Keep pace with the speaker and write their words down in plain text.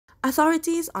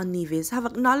Authorities on Nevis have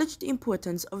acknowledged the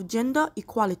importance of gender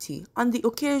equality on the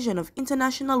occasion of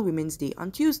International Women's Day on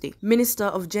Tuesday. Minister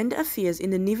of Gender Affairs in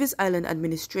the Nevis Island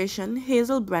Administration,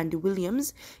 Hazel Brandy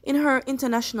Williams, in her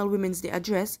International Women's Day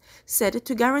address, said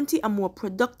to guarantee a more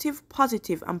productive,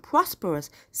 positive, and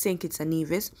prosperous St. Kitts and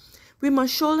Nevis, we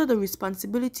must shoulder the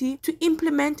responsibility to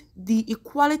implement the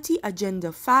equality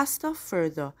agenda faster,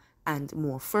 further, and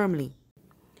more firmly.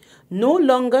 No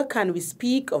longer can we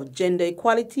speak of gender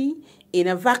equality in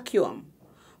a vacuum,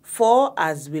 for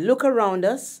as we look around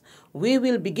us, we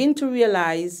will begin to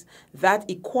realize that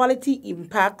equality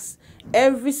impacts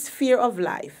every sphere of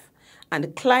life,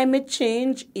 and climate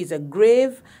change is a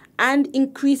grave and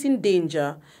increasing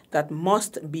danger that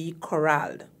must be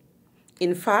corralled.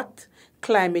 In fact,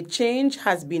 climate change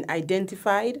has been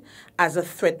identified as a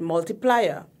threat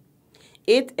multiplier.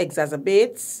 It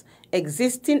exacerbates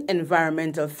existing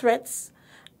environmental threats,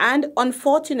 and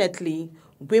unfortunately,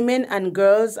 women and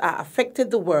girls are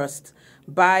affected the worst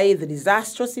by the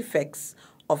disastrous effects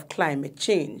of climate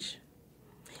change.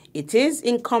 It is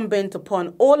incumbent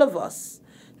upon all of us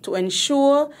to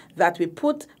ensure that we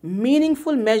put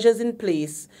meaningful measures in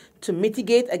place to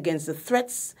mitigate against the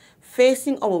threats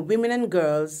facing our women and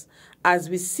girls as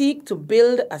we seek to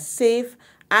build a safe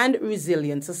and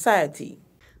resilient society.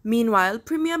 Meanwhile,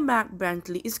 Premier Mark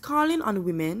Brantley is calling on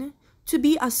women to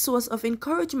be a source of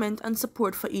encouragement and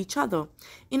support for each other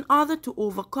in order to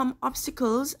overcome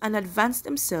obstacles and advance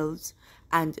themselves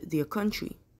and their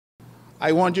country.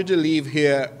 I want you to leave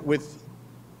here with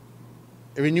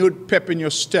a renewed pep in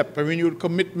your step, a renewed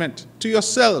commitment to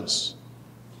yourselves,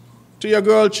 to your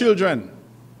girl children,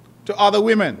 to other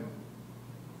women,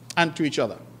 and to each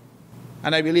other.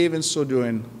 And I believe in so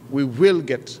doing, we will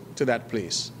get to that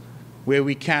place where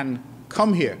we can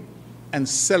come here and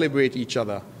celebrate each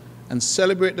other and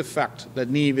celebrate the fact that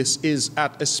Nevis is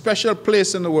at a special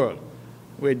place in the world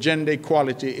where gender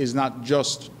equality is not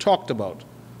just talked about,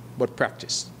 but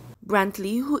practiced.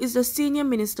 Brantley, who is the senior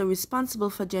minister responsible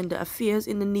for gender affairs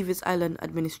in the Nevis Island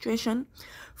Administration,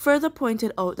 further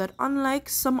pointed out that unlike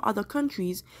some other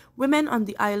countries, women on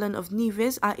the island of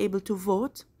Nevis are able to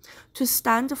vote, to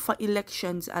stand for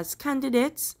elections as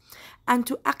candidates, and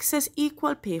to access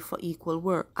equal pay for equal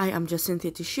work. I am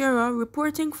Jacinthia Teixeira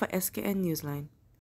reporting for SKN Newsline.